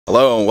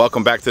Hello and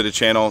welcome back to the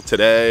channel.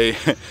 Today,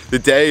 the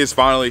day is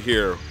finally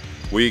here.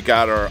 We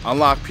got our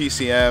unlocked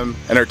PCM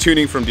and our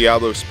tuning from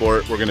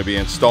DiabloSport. We're going to be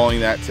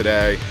installing that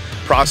today.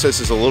 Process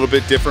is a little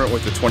bit different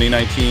with the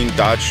 2019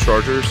 Dodge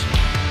Chargers.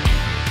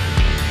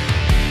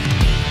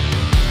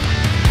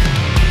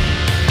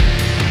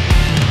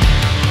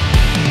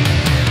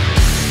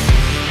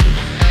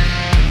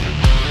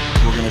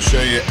 We're going to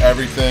show you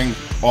everything,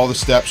 all the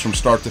steps from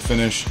start to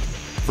finish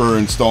for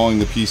installing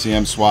the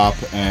PCM swap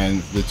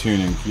and the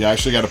tuning. You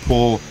actually got to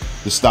pull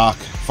the stock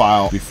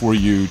file before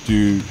you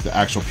do the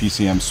actual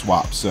PCM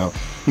swap. So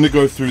I'm going to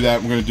go through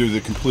that. We're going to do the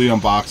complete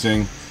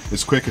unboxing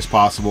as quick as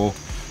possible.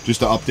 Just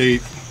to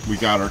update, we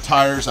got our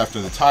tires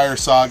after the tire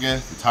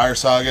saga. The tire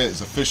saga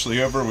is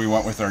officially over. We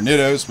went with our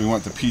Nittos. We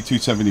went the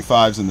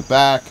P275s in the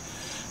back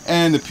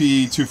and the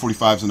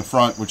P245s in the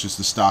front, which is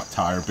the stock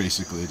tire,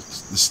 basically.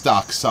 It's the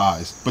stock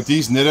size. But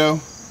these Nitto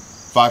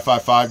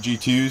 555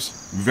 G2s,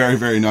 very,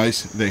 very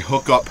nice. They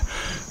hook up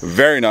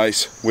very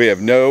nice. We have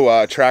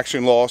no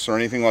traction loss or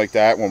anything like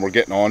that when we're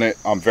getting on it.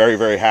 I'm very,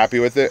 very happy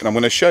with it, and I'm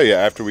going to show you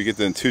after we get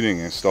the tuning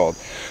installed,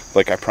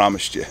 like I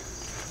promised you.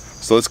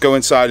 So let's go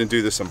inside and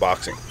do this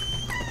unboxing.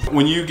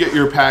 When you get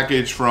your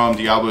package from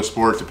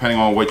DiabloSport, depending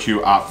on what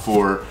you opt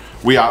for,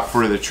 we opt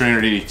for the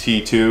Trinity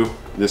T2,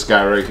 this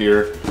guy right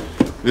here.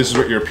 This is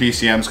what your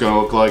PCM is going to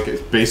look like.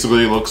 It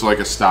basically looks like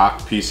a stock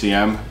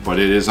PCM, but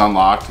it is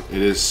unlocked.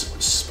 It is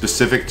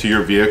specific to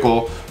your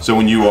vehicle. So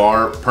when you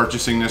are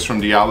purchasing this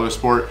from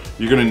DiabloSport,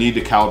 you're going to need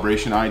the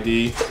calibration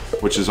ID,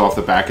 which is off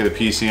the back of the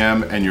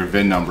PCM, and your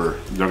VIN number.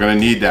 They're going to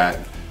need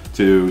that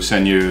to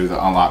send you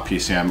the unlocked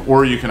PCM.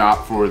 Or you can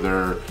opt for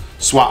their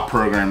swap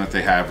program that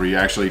they have, where you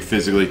actually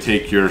physically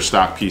take your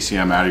stock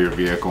PCM out of your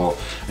vehicle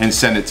and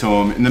send it to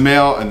them in the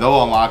mail, and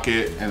they'll unlock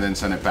it and then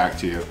send it back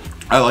to you.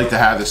 I like to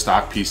have the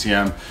stock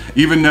PCM.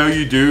 Even though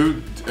you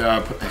do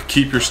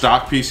keep your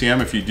stock PCM,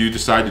 if you do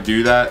decide to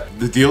do that,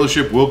 the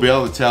dealership will be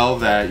able to tell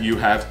that you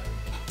have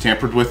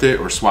tampered with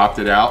it or swapped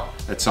it out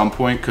at some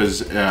point,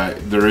 because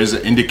there is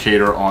an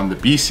indicator on the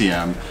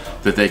BCM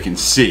that they can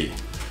see.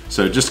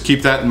 So just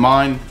keep that in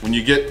mind. When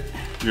you get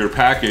your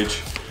package,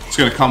 it's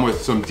going to come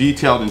with some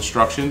detailed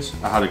instructions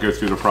on how to go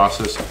through the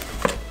process.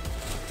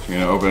 You're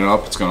going to open it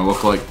up. It's going to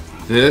look like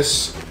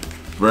this.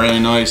 Very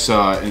nice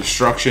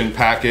instruction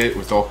packet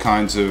with all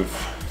kinds of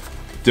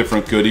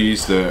different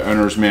goodies, the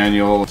owner's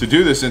manual. To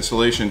do this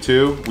installation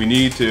too, we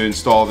need to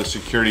install the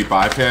security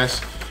bypass,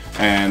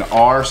 and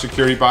our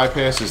security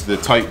bypass is the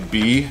type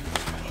B,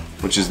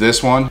 which is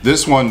this one.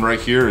 This one right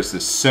here is the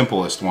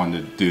simplest one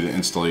to do the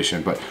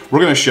installation, but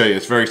we're going to show you.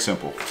 It's very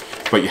simple,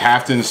 but you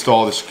have to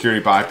install the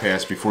security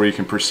bypass before you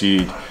can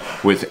proceed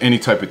with any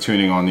type of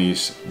tuning on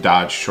these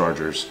Dodge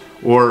Chargers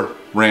or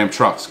Ram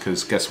trucks,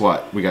 because guess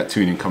what? We got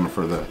tuning coming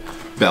for the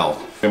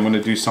bell. I'm going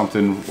to do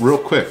something real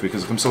quick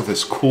because it comes with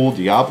this cool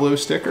Diablo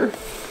sticker.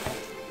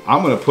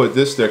 I'm going to put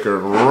this sticker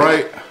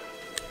right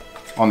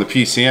on the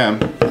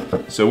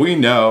PCM so we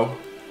know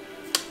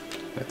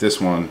that this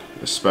one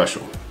is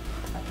special.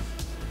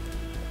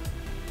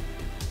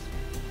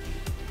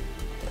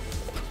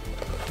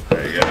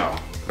 There you go.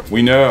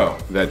 We know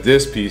that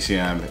this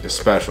PCM is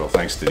special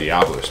thanks to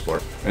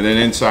DiabloSport. And then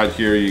inside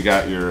here you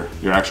got your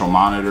actual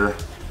monitor,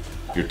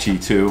 your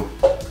T2,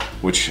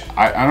 which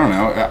I don't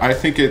know, I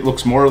think it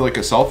looks more like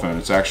a cell phone.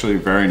 It's actually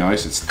very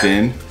nice. It's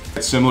thin.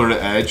 It's similar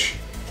to Edge.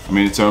 I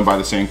mean, it's owned by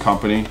the same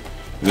company. And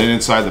then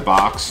inside the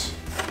box,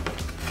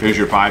 here's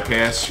your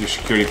bypass, your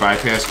security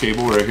bypass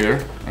cable right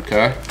here,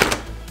 okay?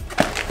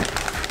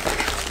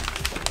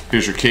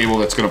 Here's your cable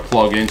that's gonna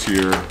plug into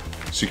your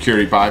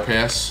security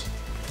bypass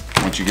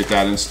once you get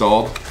that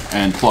installed,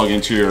 and plug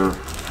into your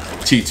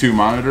T2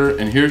 monitor.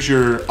 And here's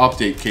your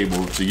update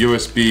cable. It's a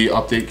USB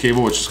update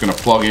cable, which is going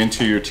to plug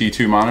into your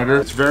T2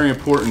 monitor. It's very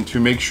important to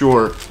make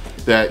sure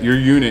that your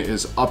unit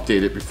is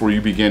updated before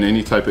you begin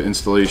any type of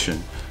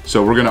installation.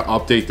 So we're going to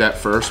update that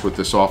first with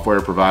the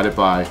software provided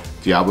by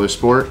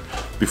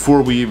DiabloSport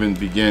before we even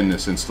begin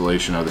this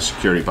installation of the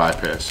security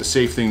bypass. It's a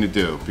safe thing to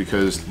do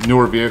because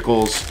newer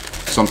vehicles,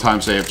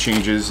 sometimes they have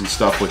changes and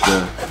stuff with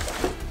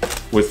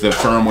the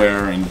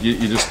firmware, and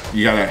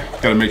you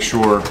gotta make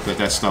sure that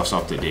that stuff's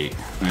up to date.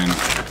 And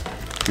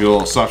your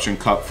little suction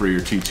cup for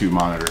your T2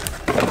 monitor.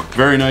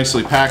 Very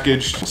nicely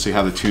packaged. We'll see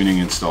how the tuning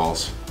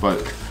installs.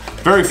 But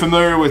very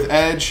familiar with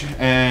Edge,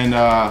 and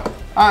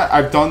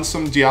I've done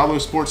some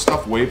DiabloSport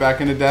stuff way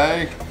back in the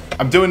day.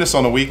 I'm doing this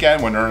on the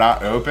weekend when they're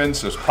not open,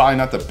 so it's probably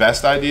not the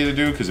best idea to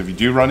do, because if you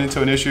do run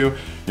into an issue,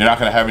 you're not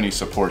gonna have any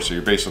support, so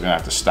you're basically gonna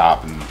have to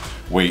stop and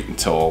wait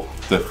until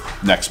the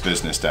next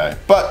business day.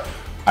 But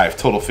I have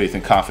total faith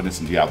and confidence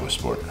in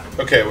DiabloSport.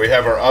 Okay, we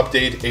have our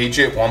update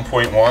agent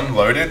 1.1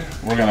 loaded.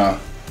 We're gonna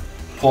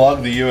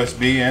plug the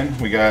USB in.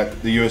 We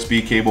got the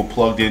USB cable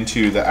plugged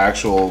into the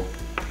actual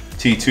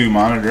T2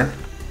 monitor.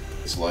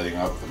 It's lighting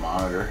up the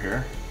monitor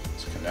here.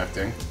 It's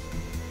connecting.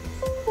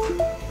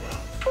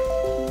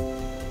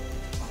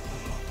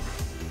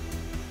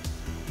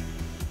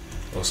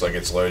 Looks like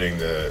it's loading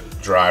the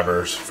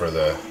drivers for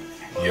the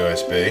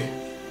USB.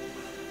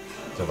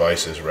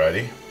 Device is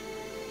ready.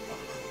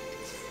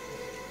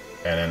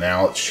 and then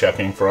now it's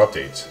checking for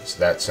updates. It's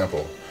that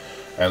simple.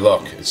 And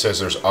look, it says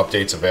there's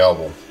updates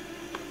available.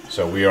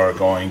 So we are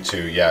going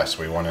to, yes,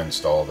 we want to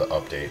install the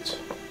updates.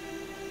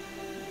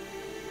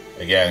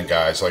 Again,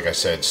 guys, like I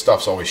said,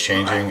 stuff's always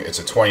changing. It's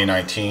a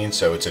 2019,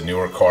 so it's a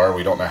newer car.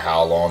 We don't know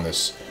how long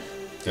this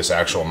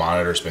actual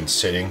monitor's been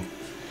sitting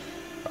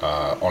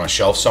on a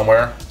shelf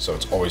somewhere, so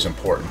it's always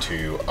important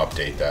to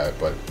update that.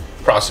 But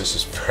the process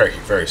is very,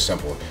 very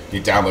simple.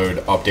 You download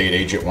Update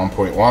Agent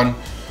 1.1,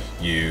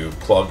 you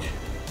plug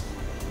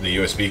the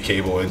USB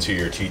cable into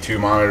your T2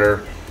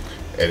 monitor,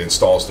 it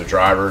installs the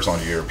drivers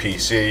onto your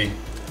PC,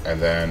 and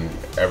then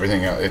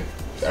everything,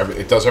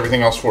 it does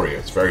everything else for you.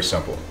 It's very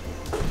simple.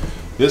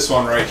 This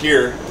one right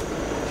here,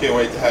 can't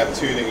wait to have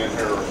tuning in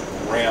her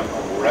Ram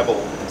Rebel.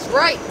 That's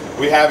right.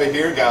 We have it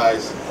here,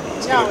 guys.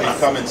 It's going to be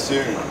coming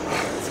soon.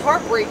 It's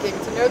heartbreaking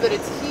to know that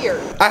it's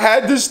here. I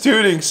had this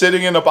tuning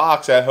sitting in a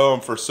box at home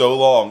for so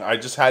long. I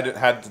just hadn't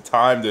had the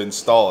time to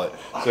install it.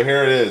 So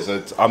here it is.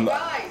 Guys.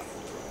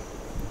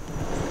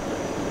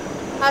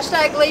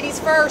 Hashtag ladies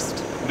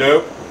first.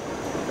 Nope.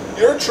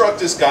 Your truck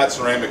just got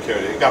ceramic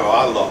coating. It got a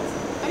lot of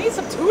love. I need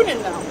some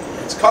tuning though.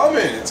 It's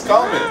coming. It's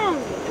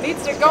coming. It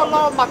needs to go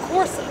along with my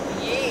Corsa.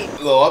 Yeah. A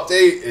little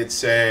update. It's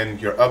saying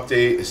your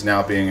update is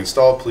now being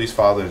installed. Please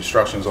follow the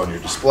instructions on your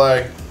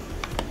display.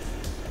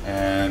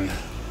 And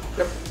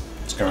yep,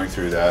 it's going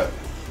through that.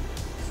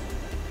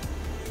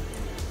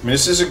 I mean,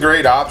 this is a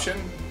great option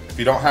if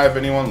you don't have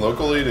anyone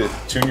locally to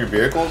tune your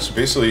vehicles.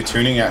 Basically,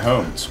 tuning at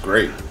home. It's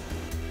great.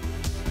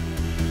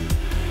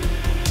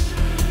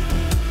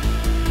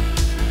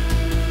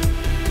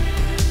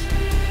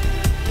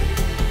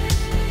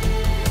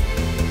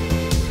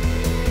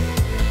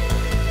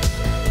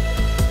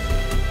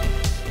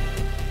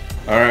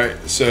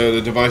 Alright, so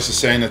the device is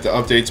saying that the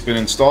update's been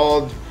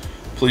installed.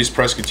 Please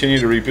press continue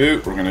to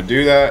reboot. We're going to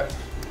do that.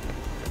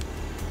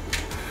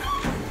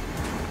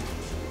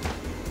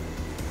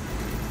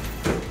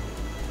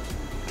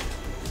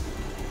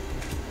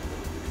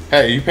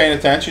 Hey, are you paying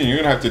attention? You're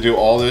going to have to do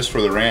all this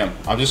for the Ram.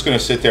 I'm just going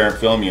to sit there and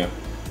film you.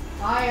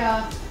 I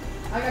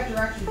got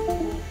directions.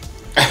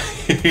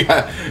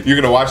 Yeah, you're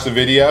going to watch the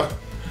video?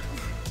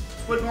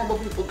 What normal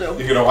people do.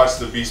 You're gonna watch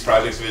the Beast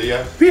Projects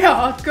video?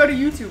 Yeah, go to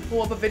YouTube,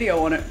 pull up a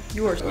video on it.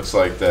 Yours. It looks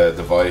like the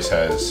device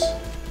has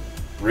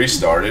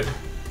restarted.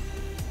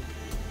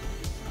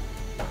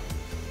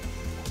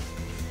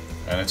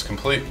 And it's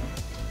complete.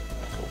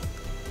 Cool.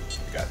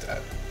 You got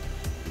that.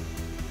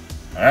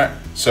 Alright,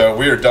 so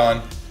we are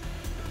done.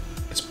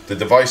 The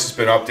device has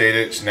been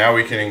updated, so now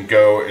we can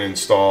go and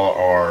install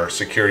our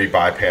security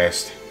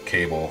bypass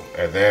cable,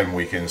 and then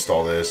we can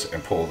install this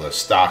and pull the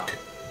stock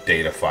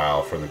data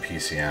file from the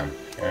PCM.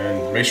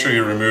 And make sure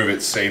you remove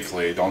it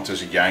safely. Don't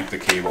just yank the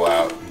cable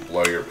out and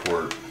blow your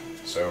port.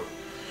 So,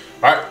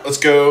 alright, let's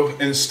go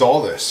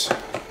install this.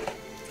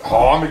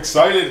 Oh, I'm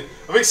excited.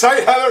 I'm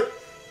excited, Heather.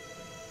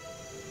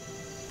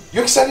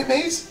 You excited,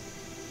 Maze?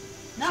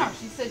 No,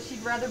 she said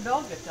she'd rather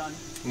Belle get done.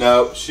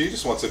 No, she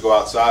just wants to go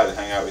outside and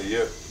hang out with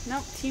you.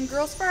 Nope, team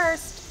girls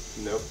first.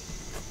 Nope.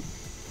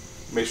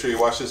 Make sure you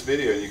watch this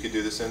video and you can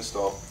do this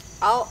install.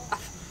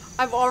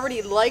 I've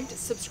already liked,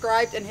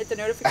 subscribed, and hit the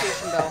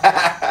notification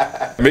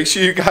bell. Make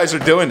sure you guys are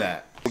doing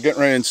that. We're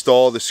getting ready to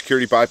install the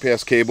security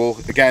bypass cable.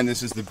 Again,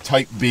 this is the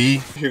Type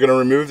B. You're going to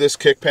remove this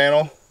kick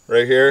panel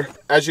right here.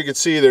 As you can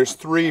see, there's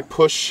 3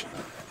 push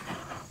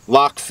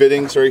lock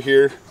fittings right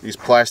here. These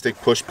plastic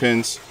push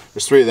pins.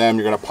 There's 3 of them.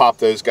 You're going to pop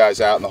those guys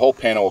out and the whole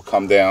panel will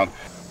come down.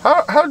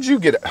 How did you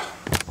get it?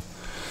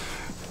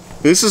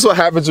 This is what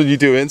happens when you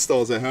do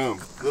installs at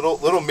home.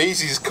 Little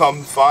Maisies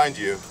come find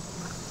you.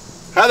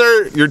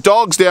 Heather, your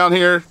dog's down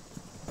here.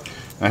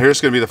 Now here's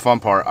gonna be the fun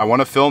part. I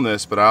wanna film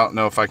this, but I don't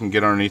know if I can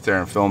get underneath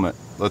there and film it.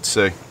 Let's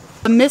see.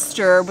 The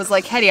mister was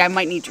like, Heddy, I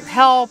might need your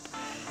help.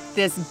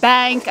 This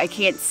bank, I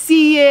can't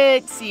see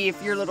it. See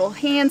if your little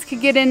hands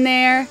could get in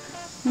there.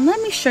 And let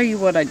me show you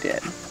what I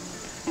did.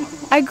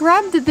 I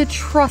grabbed the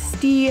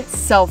trusty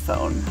cell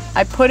phone.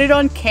 I put it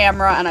on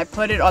camera and I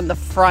put it on the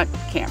front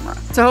camera.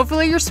 So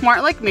hopefully you're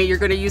smart like me. You're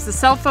gonna use the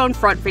cell phone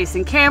front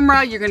facing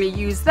camera. You're gonna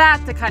use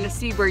that to kind of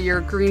see where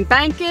your green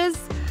bank is.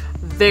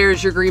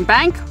 There's your green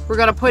bank. We're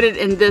gonna put it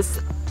in this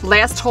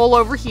last hole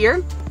over here.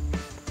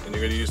 And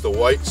you're gonna use the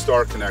white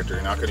star connector.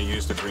 You're not gonna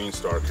use the green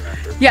star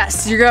connector.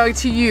 Yes, you're going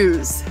to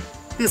use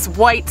this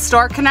white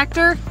star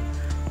connector,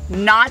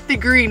 not the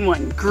green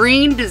one.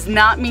 Green does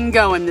not mean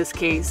go in this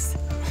case.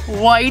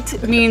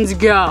 White means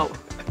go.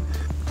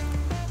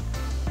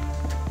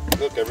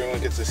 Look,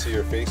 everyone gets to see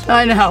your face.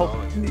 I know.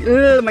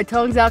 Ugh, my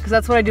tongue's out because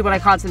that's what I do when I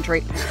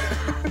concentrate.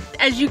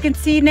 As you can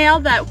see now,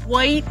 that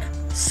white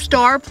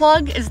star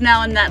plug is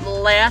now in that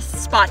last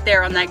spot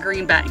there on that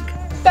green bank.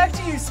 Back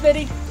to you,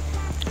 Smitty.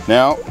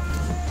 Now,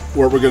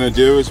 what we're going to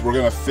do is we're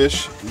going to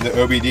fish the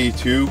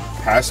OBD2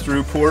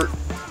 pass-through port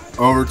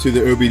over to the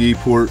OBD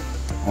port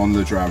on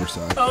the driver's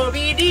side.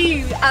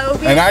 OBD.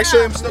 And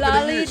actually, I'm still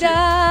going to use you.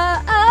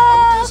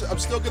 I'm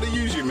still going to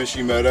use you,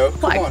 Mishimoto.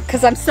 Come on.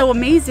 Because I'm so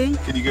amazing.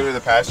 Can you go to the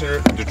passenger?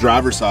 The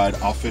driver's side,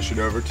 I'll fish it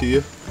over to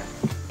you.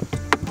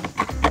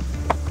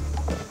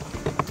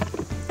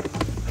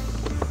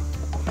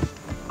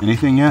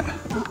 Anything yet?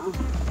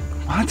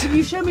 What? Can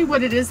you show me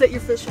what it is that you're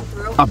fishing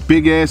through? A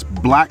big ass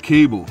black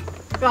cable.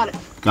 Got it.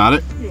 Got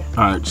it? Yeah.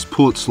 All right, just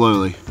pull it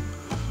slowly.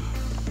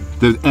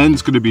 The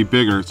end's gonna be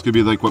bigger. It's gonna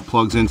be like what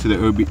plugs into the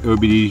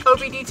OBD.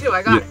 OBD2,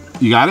 I got it.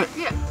 You got it?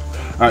 Yeah.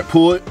 All right,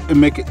 pull it and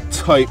make it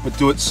tight, but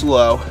do it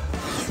slow.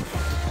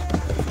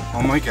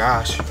 Oh my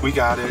gosh, we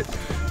got it.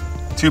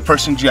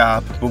 2-person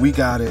job, but we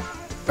got it.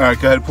 All right,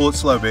 go ahead and pull it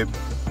slow, babe.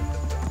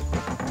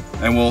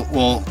 And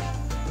we'll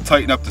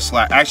tighten up the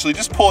slack. Actually,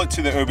 just pull it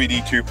to the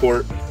OBD2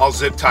 port. I'll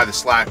zip tie the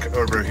slack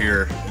over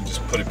here and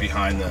just put it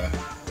behind the...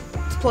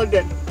 It's plugged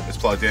in. It's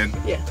plugged in?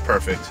 Yeah.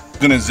 Perfect. I'm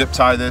gonna zip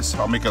tie this.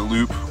 I'll make a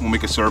loop. We'll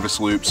make a service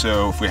loop,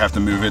 so if we have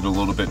to move it a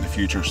little bit in the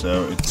future,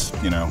 so it's,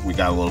 you know, we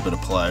got a little bit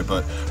of play,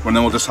 but then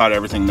we'll just hide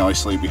everything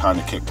nicely behind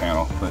the kick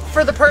panel. But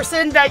for the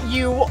person that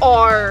you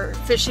are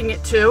fishing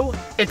it to,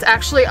 it's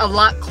actually a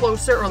lot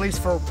closer, or at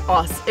least for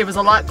us, it was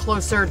a lot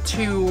closer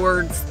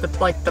towards the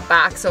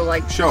back. So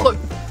like, sure.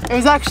 It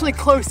was actually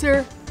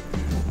closer.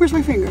 Where's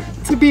my finger?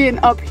 To being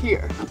up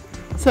here.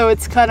 So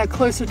it's kind of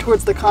closer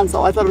towards the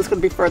console. I thought it was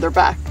going to be further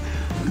back.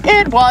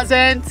 It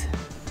wasn't.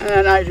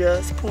 And I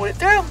just pulled it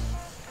through.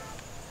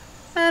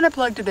 And I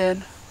plugged it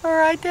in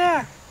right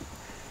there.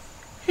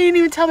 He didn't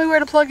even tell me where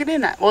to plug it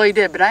in at. Well, he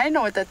did, but I didn't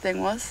know what that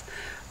thing was.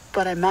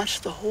 But I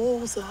matched the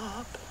holes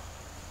up.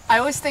 I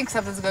always think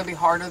something's going to be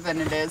harder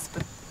than it is,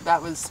 but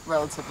that was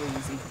relatively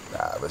easy.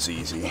 That was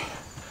easy.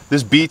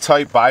 This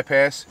B-type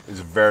bypass is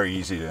very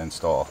easy to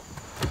install.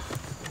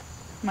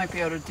 Might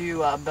be able to do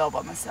Bell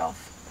by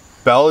myself.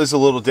 Bell is a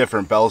little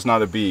different. Bell's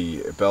not a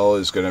B. Bell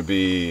is going to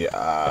be,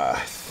 I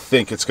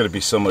think it's going to be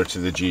similar to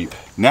the Jeep.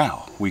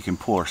 Now we can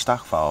pull our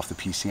stock file off the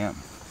PCM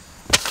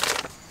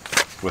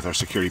with our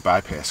security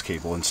bypass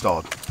cable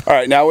installed. All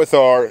right, now with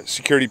our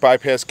security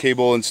bypass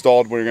cable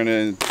installed, we're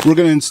gonna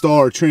install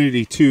our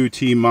Trinity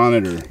 2T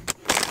monitor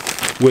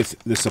with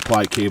the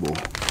supply cable.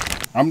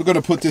 I'm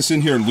gonna put this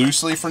in here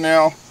loosely for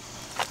now,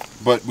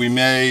 but we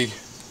may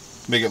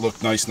make it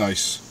look nice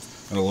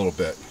in a little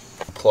bit.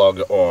 Plug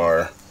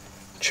our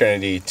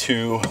Trinity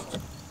 2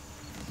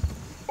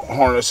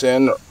 harness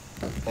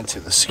into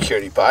the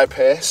security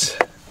bypass.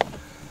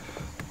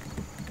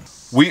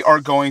 We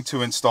are going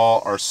to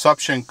install our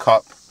suction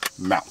cup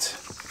mount.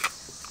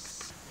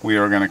 We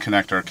are going to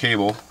connect our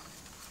cable.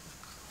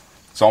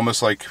 It's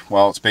almost like,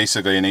 well, it's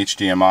basically an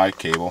HDMI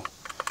cable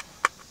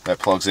that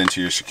plugs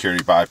into your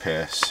security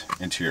bypass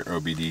into your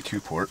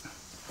OBD2 port.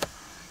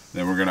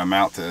 Then we're going to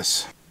mount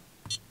this.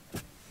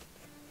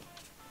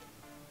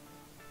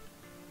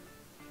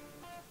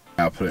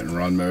 Now put it in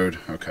run mode.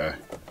 Okay.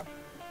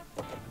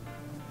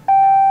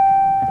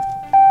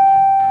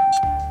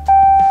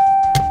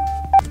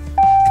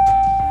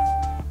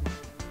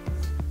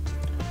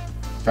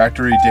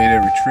 Factory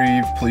data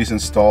retrieved. Please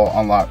install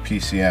unlock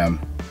PCM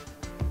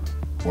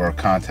or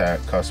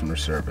contact customer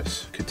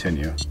service.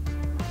 Continue.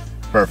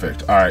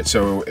 Perfect. All right,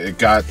 so it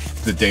got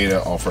the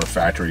data off our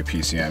factory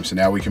PCM, so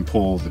now we can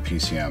pull the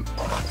PCM.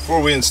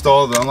 Before we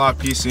install the unlock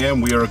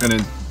PCM, we are going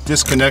to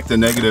disconnect the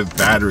negative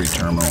battery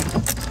terminal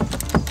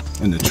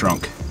in the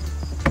trunk.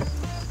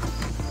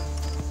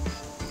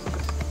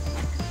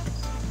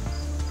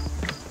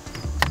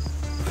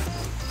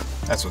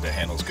 That's what the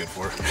handle's good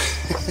for.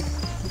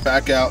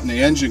 Back out in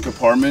the engine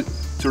compartment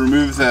to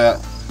remove the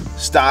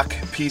stock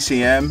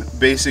PCM.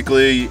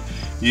 Basically,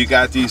 you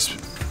got these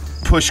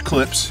push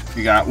clips.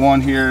 You got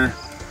one here,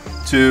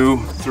 2,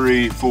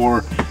 3,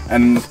 4,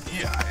 and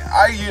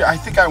I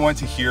think I went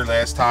to here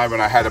last time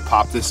and I had to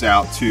pop this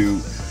out to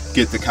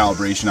get the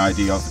calibration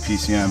ID off the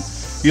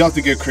PCM. You don't have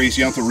to get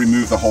crazy. You don't have to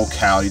remove the whole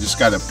cal. You just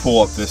got to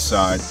pull up this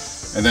side,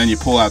 and then you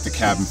pull out the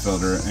cabin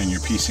filter, and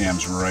your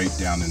PCM's right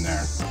down in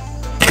there.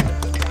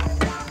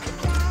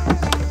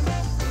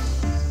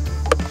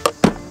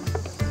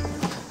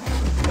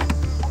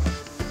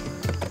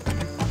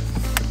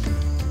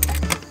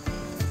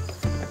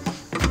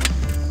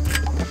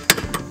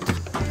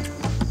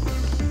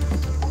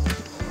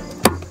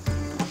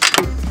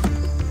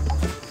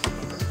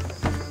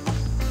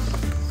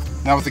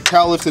 Now with the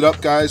cal lifted up,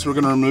 guys, we're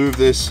going to remove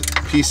this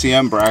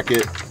PCM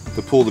bracket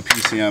to pull the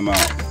PCM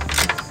out.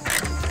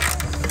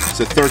 It's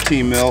a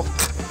 13 mil.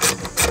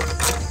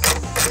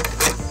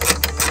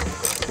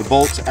 The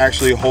bolts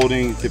actually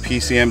holding the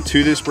PCM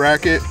to this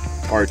bracket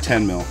are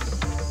 10 mil.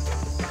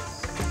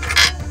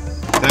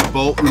 That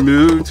bolt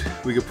removed,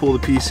 we can pull the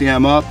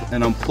PCM up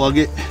and unplug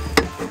it.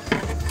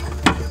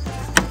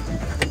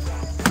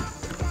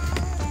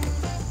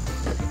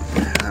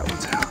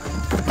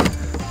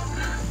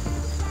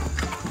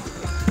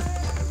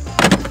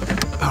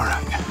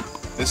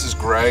 This is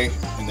gray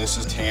and this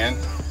is tan.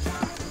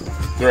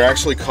 They're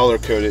actually color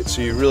coded,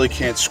 so you really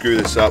can't screw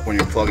this up when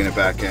you're plugging it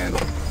back in.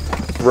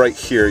 Right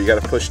here, you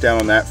got to push down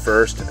on that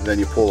first, and then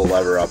you pull the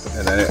lever up,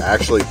 and then it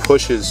actually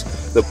pushes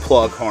the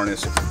plug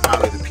harness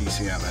out of the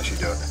PCM as you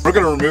do it. We're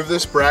going to remove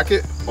this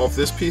bracket off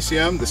this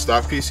PCM, the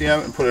stock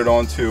PCM, and put it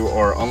onto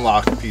our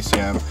unlocked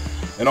PCM.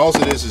 And all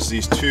it is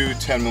these two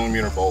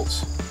 10mm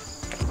bolts.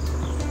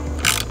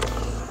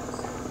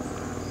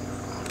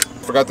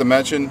 Forgot to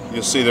mention,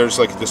 you'll see there's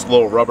like this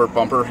little rubber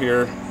bumper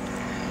here.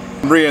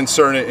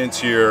 reinsert it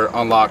into your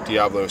unlocked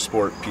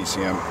DiabloSport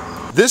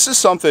PCM. This is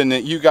something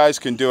that you guys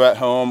can do at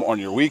home on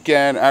your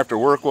weekend, after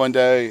work one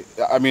day.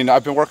 I mean,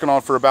 I've been working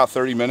on for about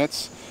 30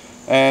 minutes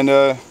and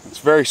it's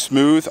very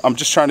smooth. I'm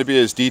just trying to be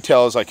as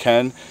detailed as I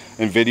can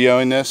in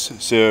videoing this.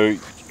 So,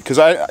 because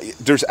I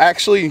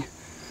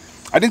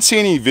didn't see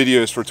any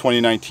videos for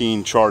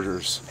 2019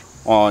 Chargers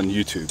on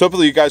YouTube. So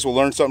hopefully you guys will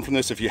learn something from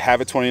this. If you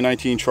have a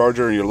 2019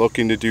 Charger and you're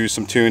looking to do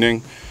some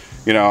tuning,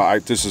 you know,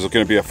 this is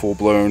going to be a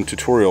full-blown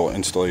tutorial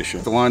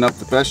installation. To line up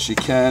the best you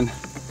can.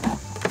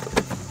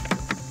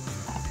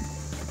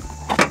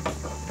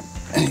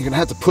 And you're gonna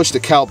have to push the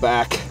cowl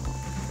back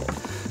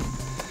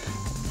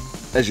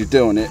as you're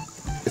doing it.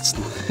 It's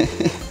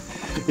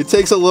it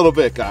takes a little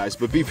bit, guys,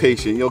 but be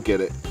patient. You'll get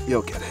it.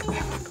 You'll get it.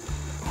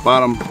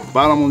 Bottom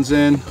one's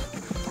in.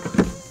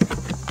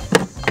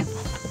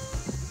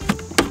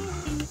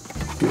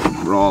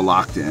 Good. We're all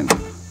locked in.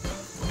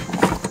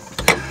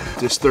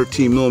 This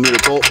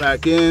 13mm bolt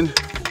back in.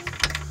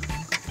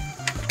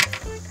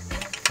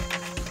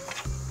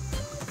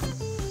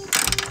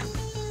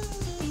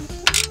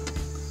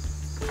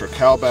 Our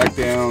cowl back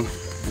down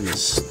in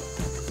this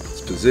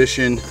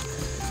position.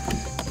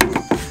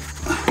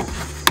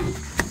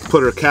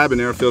 Put our cabin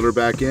air filter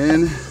back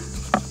in.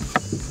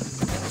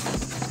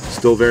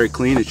 Still very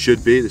clean, it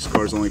should be. This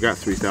car's only got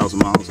 3,000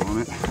 miles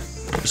on it.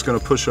 Just gonna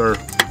push our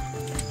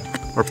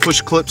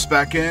push clips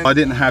back in. I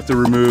didn't have to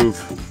remove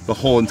the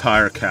whole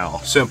entire cowl.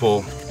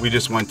 Simple, we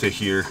just went to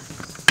here.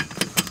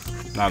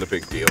 Not a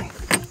big deal.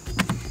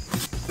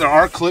 There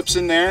are clips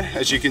in there,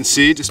 as you can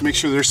see. Just make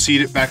sure they're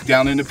seated back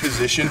down into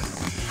position.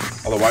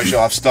 Otherwise you'll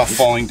have stuff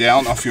falling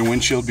down off your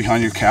windshield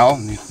behind your cowl,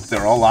 and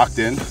they're all locked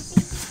in.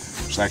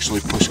 There's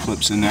actually push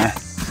clips in there.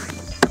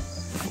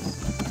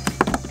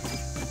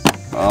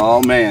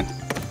 Oh man.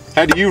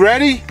 Heddy, you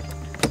ready?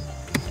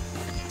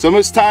 It's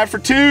almost time for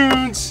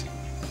tunes.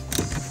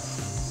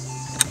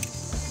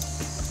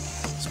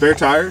 Spare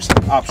tires,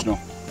 optional.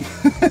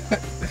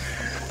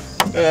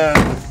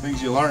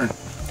 Things you learn.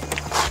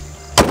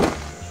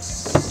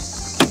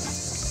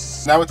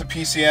 Now with the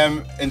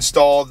PCM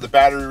installed, the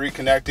battery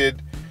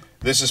reconnected,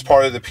 this is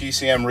part of the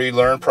PCM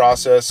relearn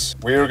process.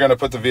 We are going to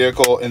put the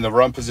vehicle in the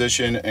run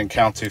position and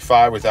count to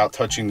 5 without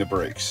touching the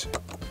brakes.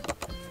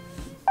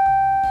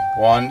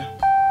 1,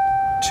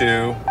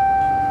 2,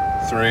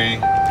 3,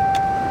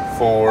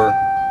 4,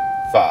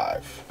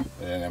 5.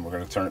 And then we're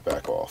going to turn it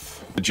back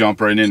off. Jump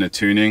right into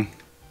tuning.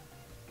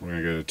 We're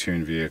going to go to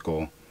tune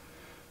vehicle.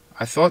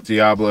 I thought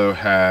Diablo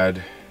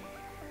had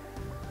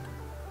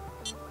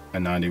a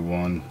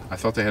 91. I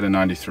thought they had a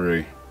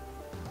 93.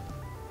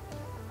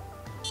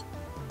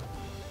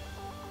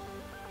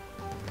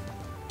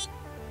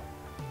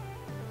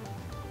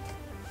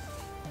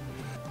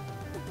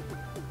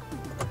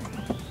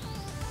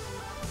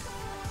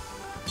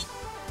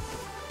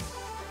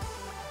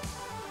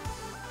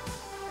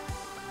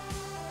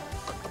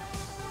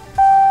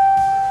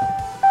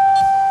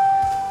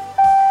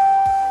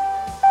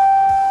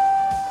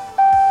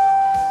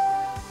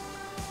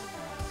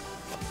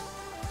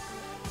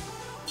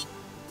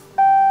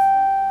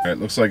 It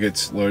looks like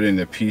it's loading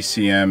the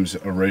PCM's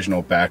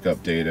original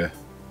backup data.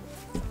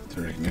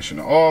 Turn ignition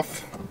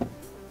off.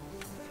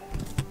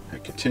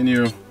 Hit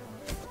continue.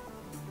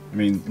 I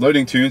mean,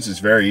 loading tunes is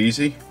very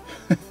easy.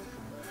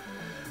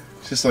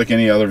 It's just like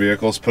any other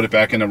vehicles. Put it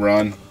back in the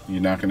run.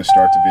 You're not going to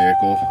start the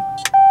vehicle.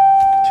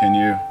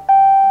 Continue.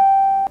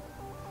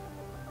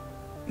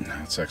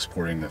 Now it's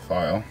exporting the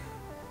file.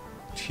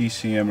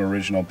 TCM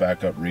original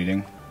backup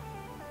reading.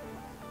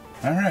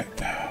 Alright,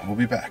 we'll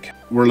be back.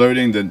 We're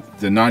loading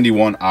the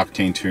 91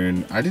 octane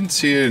tune. I didn't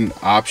see an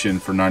option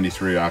for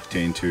 93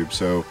 octane tube,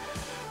 so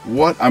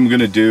what I'm going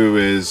to do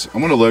is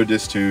I'm going to load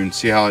this tune,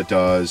 see how it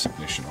does.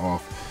 Ignition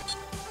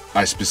off.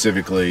 I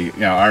specifically, you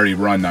know, I already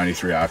run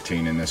 93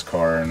 octane in this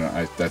car, and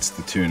that's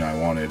the tune I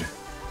wanted.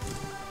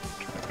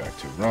 Turn it back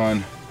to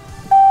run.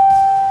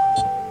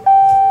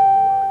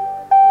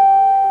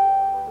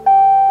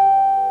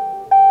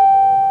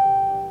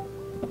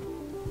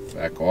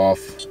 Back off.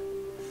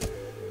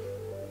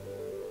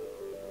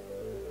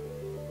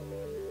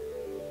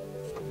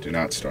 Do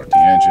not start the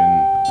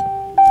engine.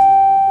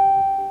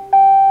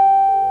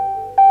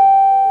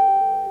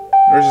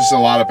 There's just a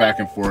lot of back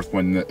and forth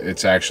when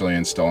it's actually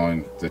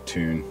installing the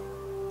tune.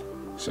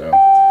 So,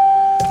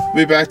 I'll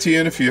be back to you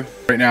in a few.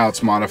 Right now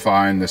it's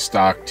modifying the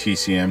stock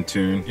TCM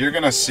tune. You're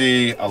gonna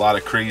see a lot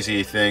of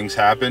crazy things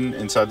happen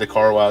inside the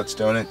car while it's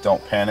doing it.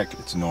 Don't panic,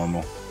 it's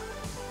normal.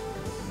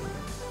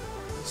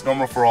 It's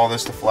normal for all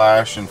this to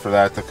flash and for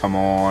that to come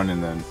on,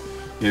 and then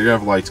you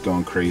have lights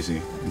going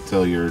crazy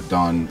until you're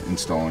done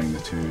installing the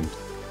tune.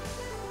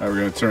 All right, we're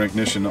going to turn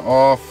ignition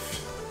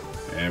off,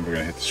 and we're going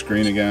to hit the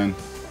screen again.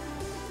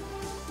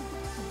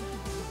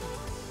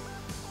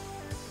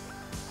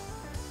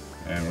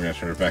 And we're going to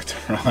turn it back to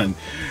run.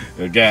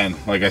 Again,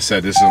 like I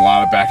said, this is a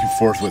lot of back and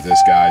forth with this,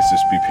 guys.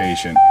 Just be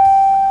patient.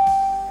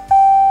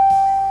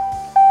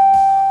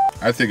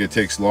 I think it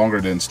takes longer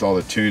to install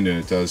the tune than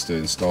it does to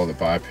install the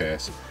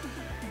bypass.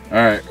 All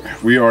right,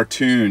 we are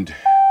tuned.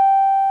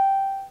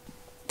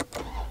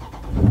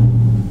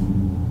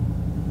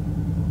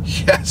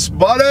 Yes,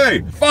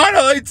 buddy!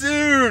 Finally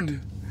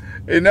tuned!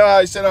 You know,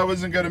 I said I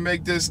wasn't gonna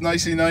make this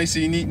nicey,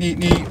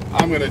 neat.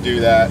 I'm gonna do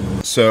that.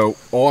 So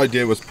all I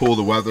did was pull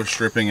the weather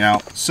stripping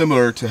out,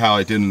 similar to how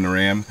I did in the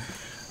Ram.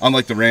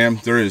 Unlike the Ram,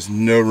 there is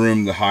no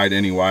room to hide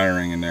any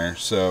wiring in there.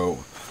 So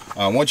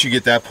once you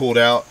get that pulled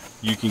out,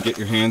 you can get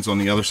your hands on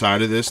the other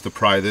side of this to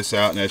pry this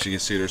out. And as you can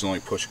see, there's only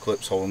push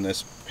clips holding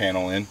this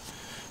panel in.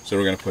 So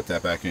we're gonna put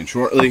that back in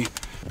shortly.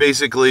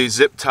 Basically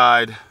zip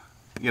tied,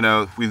 you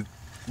know, we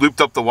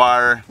looped up the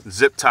wire,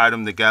 zip tied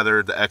them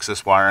together, the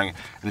excess wiring,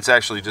 and it's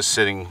actually just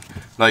sitting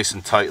nice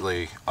and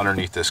tightly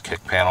underneath this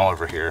kick panel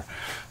over here.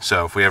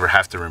 So if we ever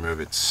have to remove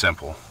it, it's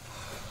simple.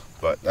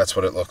 But that's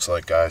what it looks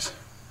like, guys.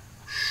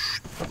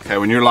 Okay,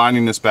 when you're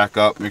lining this back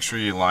up, make sure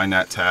you line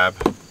that tab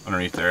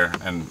underneath there.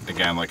 And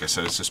again, like I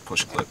said, it's just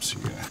push clips.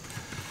 You're gonna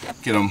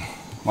get them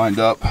lined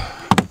up,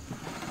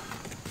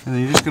 and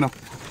then you're just gonna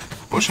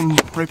push them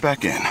right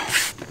back in.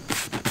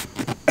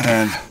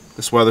 And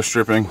this weather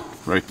stripping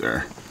right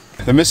there.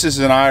 The missus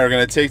and I are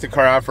gonna take the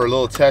car out for a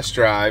little test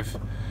drive,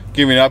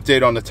 give you an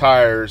update on the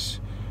tires,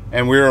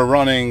 and we are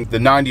running the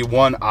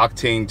 91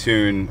 octane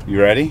tune.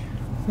 You ready?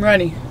 I'm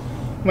ready.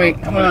 Wait,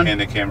 I'm gonna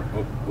hand the camera.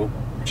 Oh,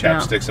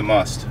 chapstick's a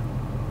must.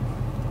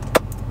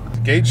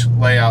 Gauge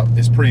layout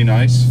is pretty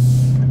nice.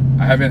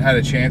 I haven't had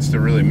a chance to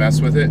really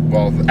mess with it.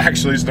 Well,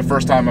 actually, it's the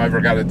first time I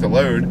ever got it to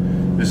load.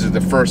 This is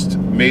the first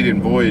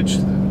maiden voyage,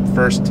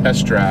 first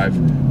test drive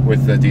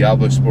with the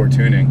DiabloSport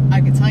tuning. I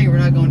can tell you we're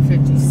not going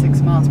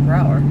 56 miles per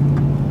hour.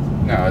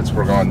 No,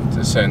 we're going to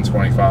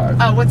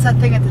 1025. Oh, what's that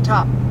thing at the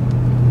top?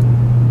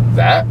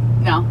 That?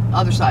 No,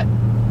 other side.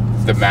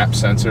 The map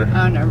sensor.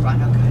 Oh, never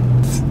mind.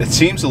 Okay. It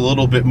seems a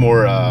little bit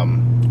more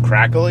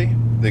crackly.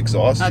 The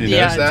exhaust, you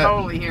notice that? Yeah,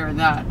 totally hearing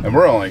that. And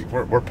we're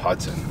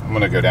putzing. I'm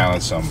gonna go down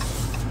on some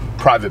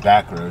private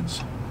back roads.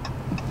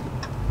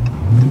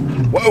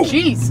 Whoa!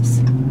 Jesus.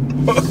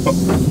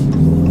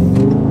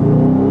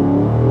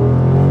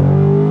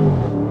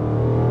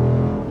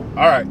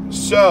 All right,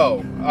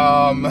 so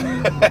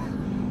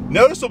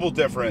noticeable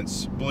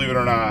difference, believe it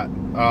or not,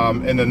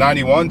 in the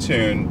 91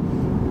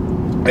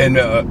 tune, and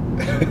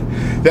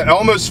that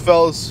almost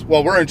feels.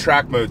 Well, we're in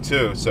track mode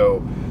too,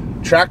 so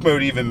track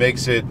mode even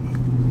makes it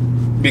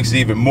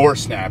even more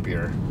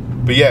snappier.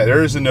 But yeah,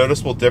 there is a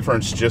noticeable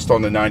difference just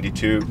on the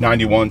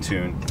 91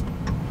 tune.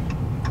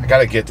 I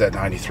gotta get that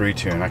 93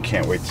 tune. I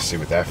can't wait to see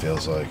what that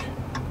feels like.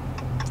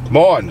 Come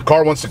on, the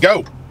car wants to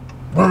go.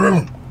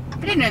 I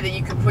didn't know that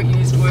you could put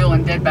used oil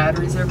in dead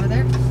batteries over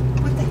there.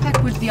 What the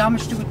heck would the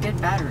Amish do with dead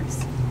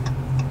batteries?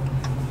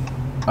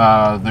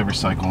 They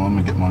recycle them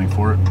and get money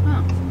for it.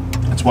 Oh.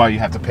 That's why you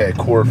have to pay a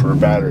core for a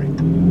battery.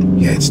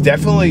 Yeah, it's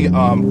definitely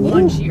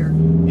Lunchier.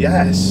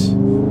 Yes.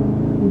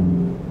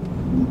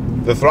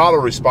 The throttle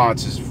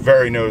response is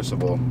very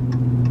noticeable.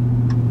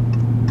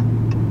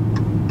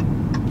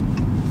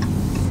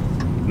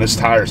 And this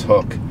tire's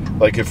hook.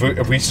 Like if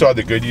we saw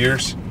the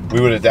Goodyears,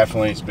 we would have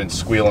definitely been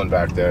squealing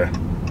back there.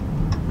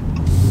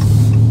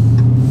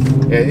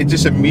 Yeah, it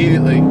just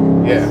immediately,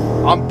 yeah.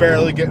 I'm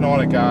barely getting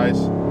on it, guys.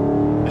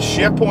 The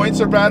shift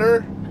points are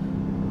better.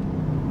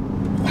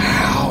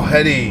 Wow,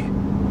 Heddy.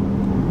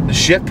 The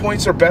shift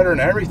points are better and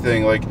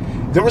everything. Like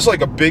there was like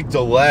a big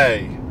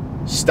delay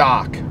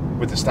stock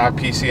with the stock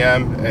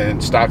PCM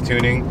and stock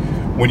tuning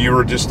when you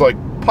were just like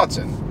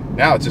putzing.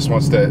 Now it just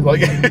wants to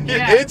like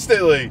yeah.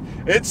 instantly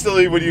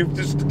when you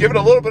just give it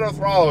a little bit of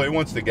throttle, it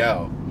wants to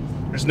go.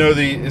 There's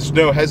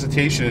no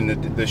hesitation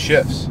in the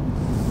shifts.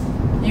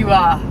 You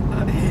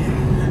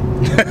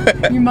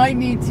you might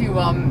need to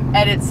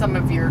edit some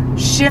of your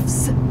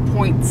shifts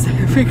points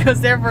because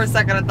there for a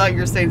second I thought you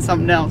were saying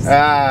something else.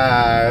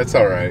 That's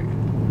all right.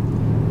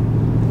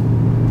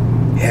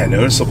 Yeah,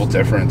 noticeable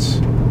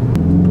difference.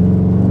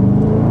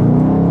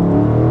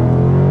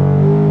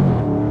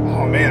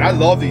 Man, I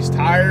love these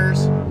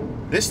tires.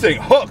 This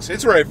thing hooks.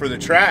 It's ready for the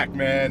track,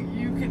 man.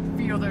 You can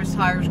feel those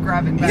tires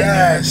grabbing back.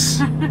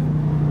 Yes.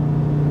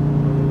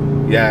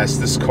 Yes,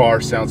 this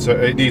car sounds so.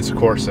 It needs a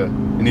Corsa.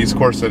 It needs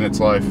Corsa in its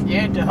life.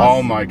 Yeah, it does.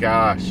 Oh my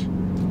gosh.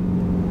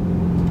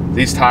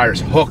 These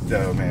tires hook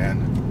though,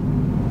 man.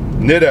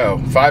 Nitto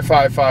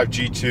 555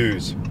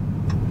 G2s.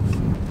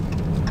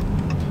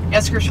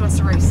 Yes, Chris wants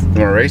to race. You want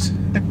to race?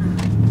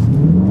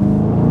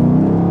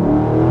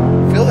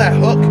 Feel that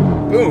hook.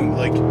 Boom.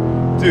 Like.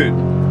 Dude.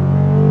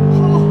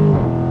 Oh,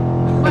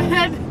 my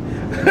head.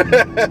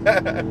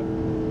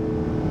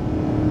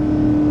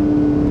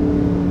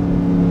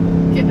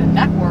 Getting a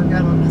neck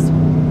workout on this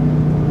one.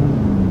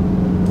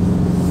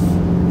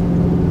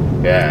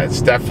 Yeah,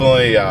 it's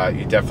definitely,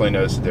 you definitely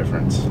notice the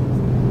difference.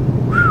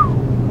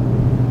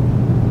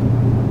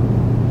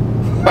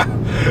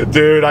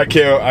 Dude, I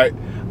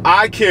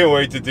can't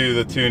wait to do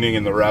the tuning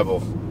in the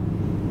Rebel.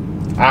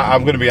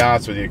 I'm going to be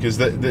honest with you, because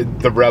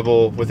the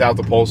Rebel without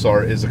the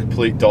Pulsar is a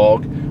complete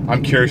dog.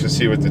 I'm curious to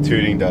see what the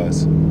tuning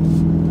does.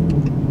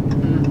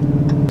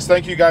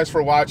 Thank you guys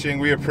for watching.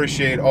 We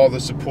appreciate all the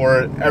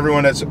support.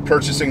 Everyone that's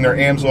purchasing their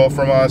AMSOIL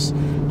from us,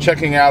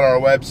 checking out our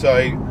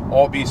website,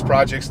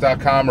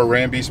 allbeastprojects.com or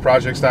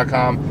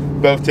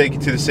rambeastprojects.com. Both take you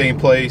to the same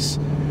place.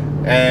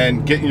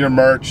 and getting your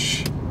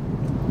merch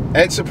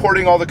and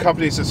supporting all the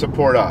companies that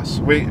support us.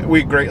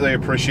 We greatly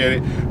appreciate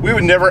it. We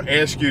would never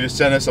ask you to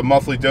send us a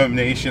monthly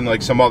donation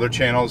like some other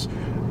channels.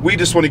 We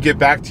just want to give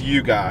back to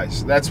you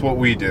guys. That's what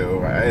we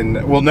do,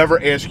 and we'll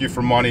never ask you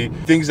for money.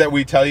 Things that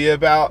we tell you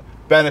about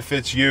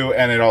benefits you,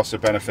 and it also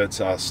benefits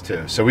us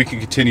too, so we can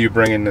continue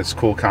bringing this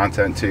cool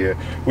content to you.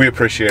 We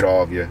appreciate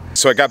all of you.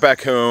 So I got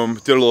back home,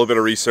 did a little bit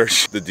of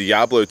research. The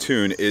Diablo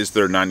tune is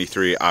their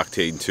 93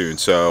 octane tune,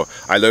 so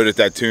I loaded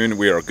that tune.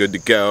 We are good to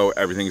go.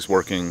 Everything's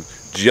working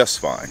just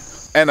fine.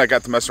 And I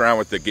got to mess around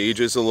with the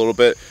gauges a little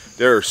bit.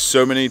 There are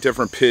so many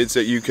different PIDs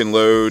that you can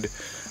load,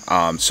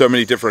 so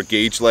many different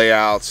gauge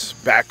layouts,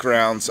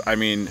 backgrounds. I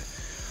mean,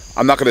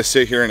 I'm not going to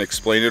sit here and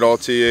explain it all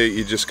to you.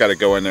 You just got to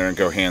go in there and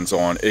go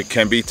hands-on. It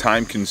can be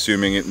time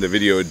consuming. The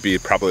video would be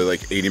probably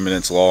like 80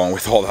 minutes long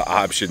with all the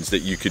options that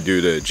you could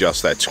do to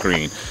adjust that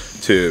screen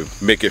to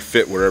make it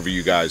fit whatever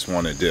you guys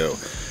want to do.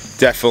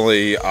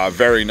 Definitely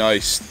very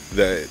nice.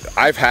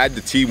 I've had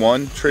the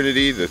T1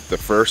 Trinity, the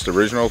first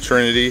original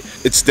Trinity.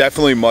 It's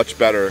definitely much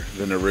better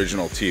than the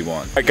original T1.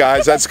 All right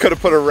guys, that's gonna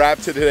put a wrap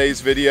to today's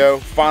video.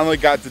 Finally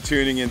got the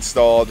tuning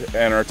installed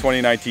and our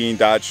 2019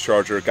 Dodge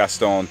Charger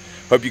Gaston.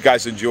 Hope you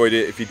guys enjoyed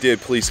it. If you did,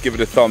 please give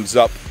it a thumbs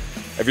up.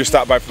 If you're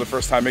stopped by for the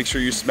first time, make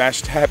sure you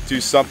smash tap, do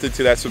something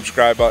to that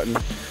subscribe button.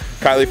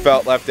 Kylie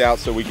felt left out,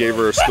 so we gave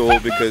her a stool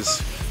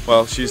because,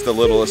 well, she's the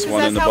littlest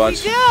one in the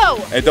bunch.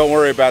 And don't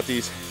worry about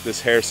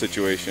this hair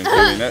situation.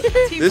 I mean,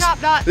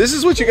 this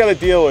is what you got to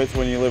deal with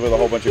when you live with a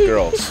whole bunch of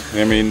girls.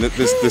 I mean,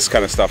 this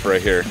kind of stuff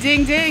right here.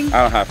 Ding ding.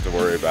 I don't have to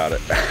worry about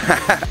it.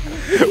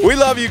 We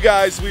love you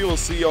guys. We will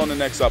see you on the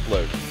next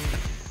upload.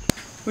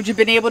 Would you have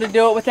been able to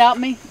do it without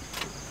me?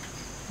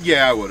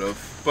 Yeah, I would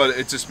have, but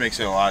it just makes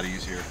it a lot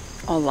easier.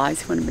 All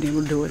lies, you wouldn't have been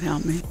able to do it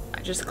without me.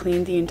 I just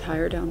cleaned the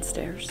entire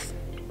downstairs.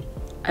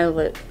 I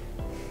lit.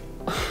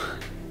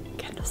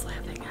 Kendall's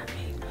laughing at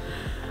me.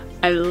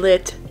 I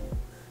lit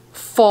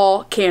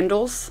fall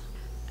candles,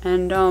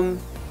 and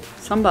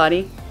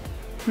somebody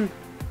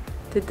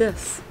did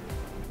this.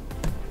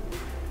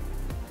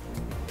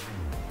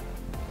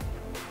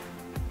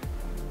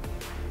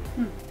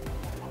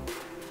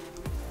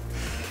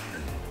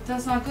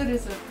 That's not good,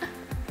 is it?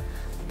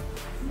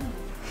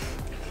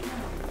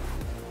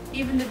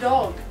 Even the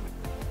dog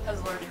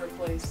has learned her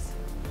place.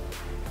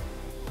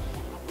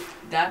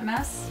 That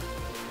mess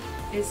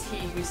is he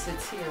who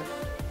sits here.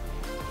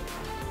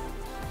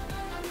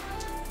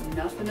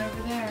 Nothing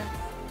over there.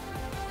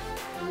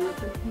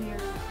 Nothing here.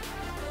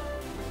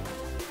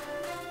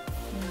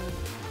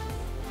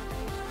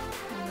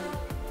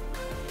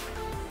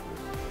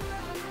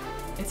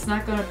 It's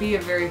not going to be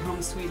a very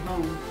home sweet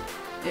home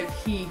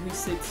if he who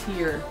sits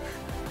here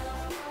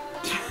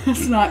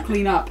does not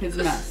clean up his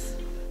mess.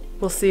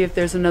 We'll see if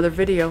there's another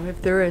video.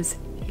 If there is,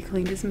 he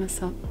cleaned his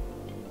mess up.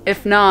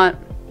 If not,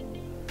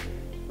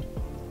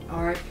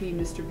 R.I.P.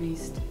 Mr.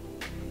 Beast.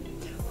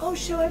 Oh,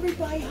 show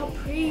everybody how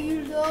pretty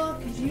you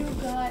look, cause you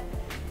got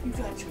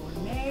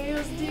your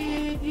nails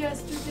did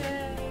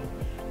yesterday.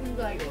 You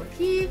got your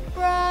teeth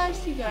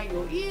brushed. You got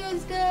your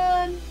ears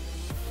done.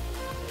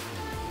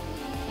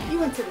 You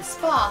went to the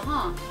spa,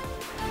 huh?